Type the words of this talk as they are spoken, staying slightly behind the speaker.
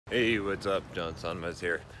Hey, what's up? John Sunmez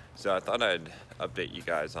here. So I thought I'd update you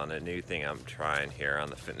guys on a new thing I'm trying here on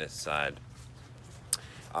the fitness side.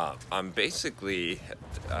 I'm basically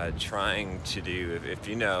trying to do, if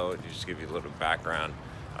you know, just give you a little background,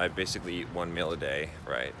 I basically eat one meal a day,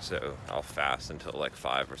 right? So I'll fast until like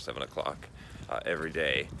 5 or 7 o'clock every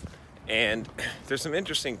day. And there's some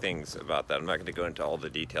interesting things about that. I'm not going to go into all the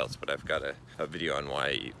details, but I've got a video on why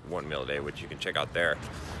I eat one meal a day, which you can check out there.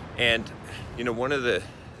 And, you know, one of the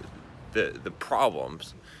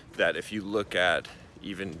problems that if you look at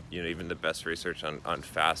even the best research on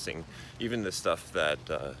fasting, even the stuff that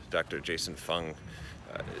Dr. Jason Fung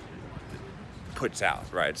puts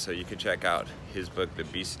out, right? So you can check out his book, The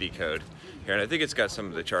Obesity Code, here, and I think it's got some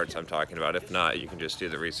of the charts I'm talking about. If not, you can just do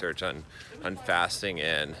the research on fasting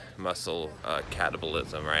and muscle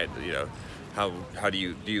catabolism, right? You know, how do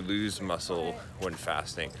you lose muscle when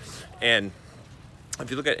fasting? And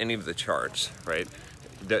if you look at any of the charts, right,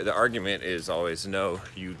 the argument is always no,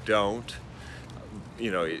 you don't.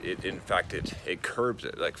 You know, in fact it curbs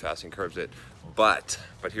it, like fasting curbs it. But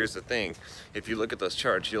here's the thing, if you look at those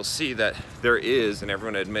charts, you'll see that there is, and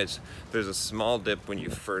everyone admits, there's a small dip when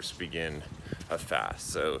you first begin a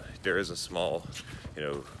fast. So there is a small,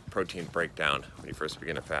 protein breakdown when you first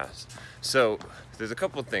begin a fast. So there's a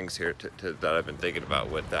couple of things here that I've been thinking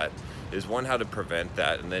about with that. Is one, how to prevent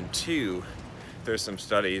that, and then two, there's some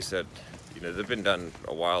studies that, they've been done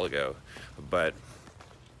a while ago, but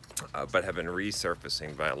have been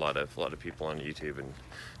resurfacing by a lot of people on YouTube and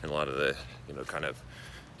a lot of the kind of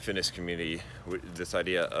fitness community. This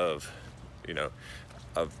idea of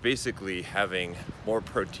basically having more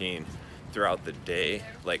protein throughout the day,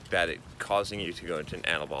 like that, it causing you to go into an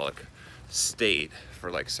anabolic state for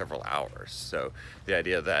like several hours. So the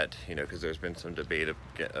idea that, because there's been some debate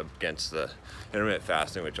against the intermittent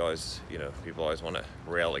fasting, which always, people always want to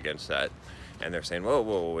rail against that, and they're saying,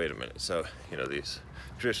 whoa, wait a minute. So, these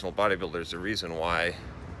traditional bodybuilders, the reason why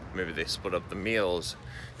maybe they split up the meals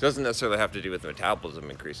doesn't necessarily have to do with metabolism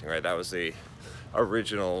increasing, right? That was the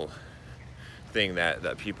original thing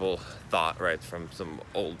that people thought, right, from some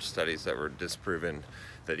old studies that were disproven,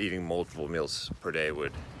 that eating multiple meals per day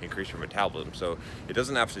would increase your metabolism. So it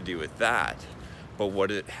doesn't have to do with that, but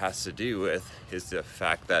what it has to do with is the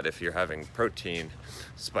fact that if you're having protein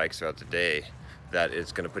spikes throughout the day, that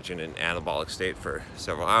it's going to put you in an anabolic state for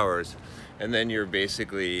several hours, and then you're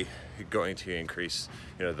basically going to increase,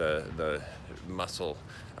 the muscle.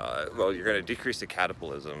 Well, you're going to decrease the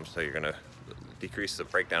catabolism, so you're going to decrease the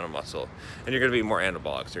breakdown of muscle, and you're going to be more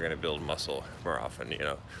anabolic. So you're going to build muscle more often,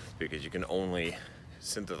 because you can only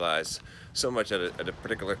synthesize so much at a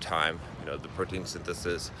particular time, the protein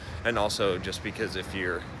synthesis, and also just because if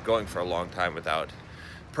you're going for a long time without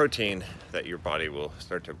protein, that your body will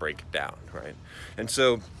start to break it down, right? And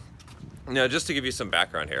so, just to give you some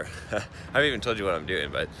background here, I haven't even told you what I'm doing,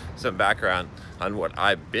 but some background on what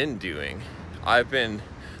I've been doing. I've been,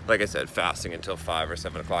 like I said, fasting until 5 or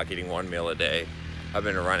 7 o'clock, eating one meal a day. I've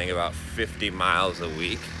been running about 50 miles a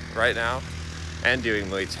week right now, and doing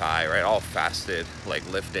Muay Thai, right? All fasted, like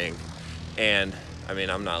lifting. And I mean,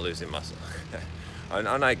 I'm not losing muscle.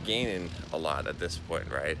 I'm not gaining a lot at this point,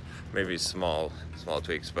 right? Maybe small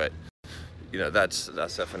tweaks, but that's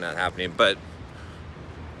definitely not happening. But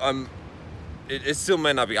it still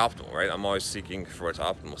might not be optimal, right? I'm always seeking for what's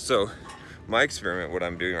optimal. So my experiment, what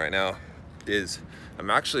I'm doing right now, is I'm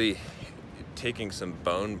actually taking some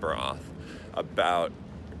bone broth about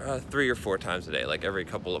 3 or 4 times a day, like every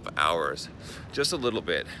couple of hours, just a little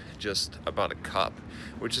bit, just about a cup,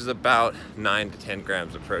 which is about 9 to 10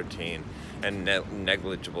 grams of protein and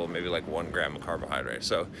negligible, maybe like 1 gram of carbohydrate.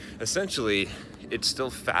 So essentially, it's still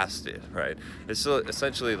fasted, right? It's still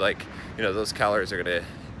essentially like, those calories are gonna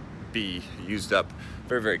be used up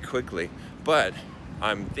very, very quickly, but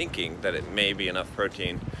I'm thinking that it may be enough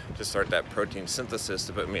protein to start that protein synthesis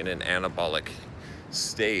to put me in an anabolic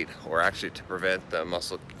state, or actually to prevent the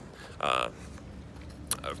muscle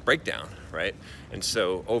breakdown, right? And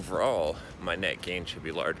so overall, my net gain should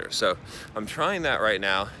be larger. So I'm trying that right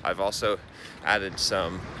now. I've also added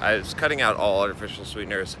I was cutting out all artificial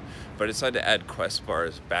sweeteners, but I decided to add Quest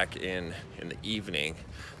bars back in the evening.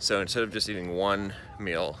 So instead of just eating one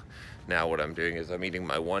meal, now what I'm doing is I'm eating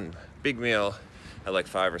my one big meal at like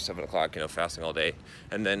 5 or 7 o'clock, fasting all day,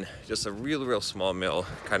 and then just a real small meal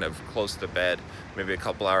kind of close to bed, maybe a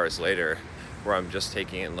couple hours later, where I'm just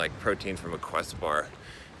taking in like protein from a Quest bar,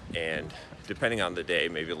 and depending on the day,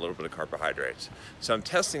 maybe a little bit of carbohydrates. So I'm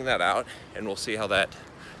testing that out, and we'll see how that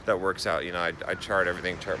works out. I chart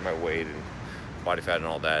everything, chart my weight and body fat and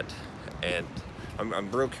all that, and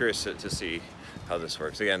I'm real curious to see how this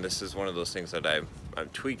works. Again, this is one of those things that I'm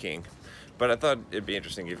tweaking, But I thought it'd be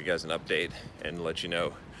interesting to give you guys an update and let you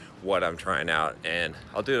know what I'm trying out, and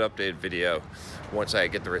I'll do an updated video once I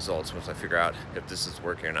get the results, once I figure out if this is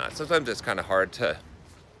working or not. Sometimes it's kind of hard to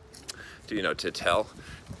tell,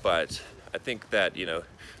 but I think that,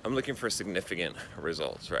 I'm looking for significant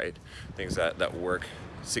results, right? Things that work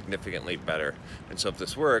significantly better. And so if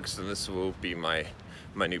this works, then this will be my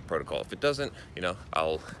new protocol. If it doesn't,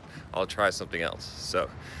 I'll try something else. So,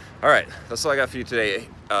 all right, that's all I got for you today.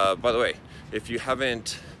 By the way, if you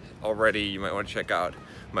haven't already, you might want to check out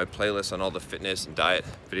my playlist on all the fitness and diet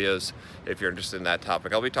videos if you're interested in that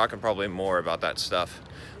topic. I'll be talking probably more about that stuff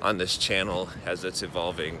on this channel as it's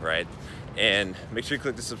evolving, right? And make sure you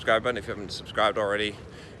click the subscribe button if you haven't subscribed already,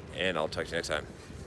 and I'll talk to you next time.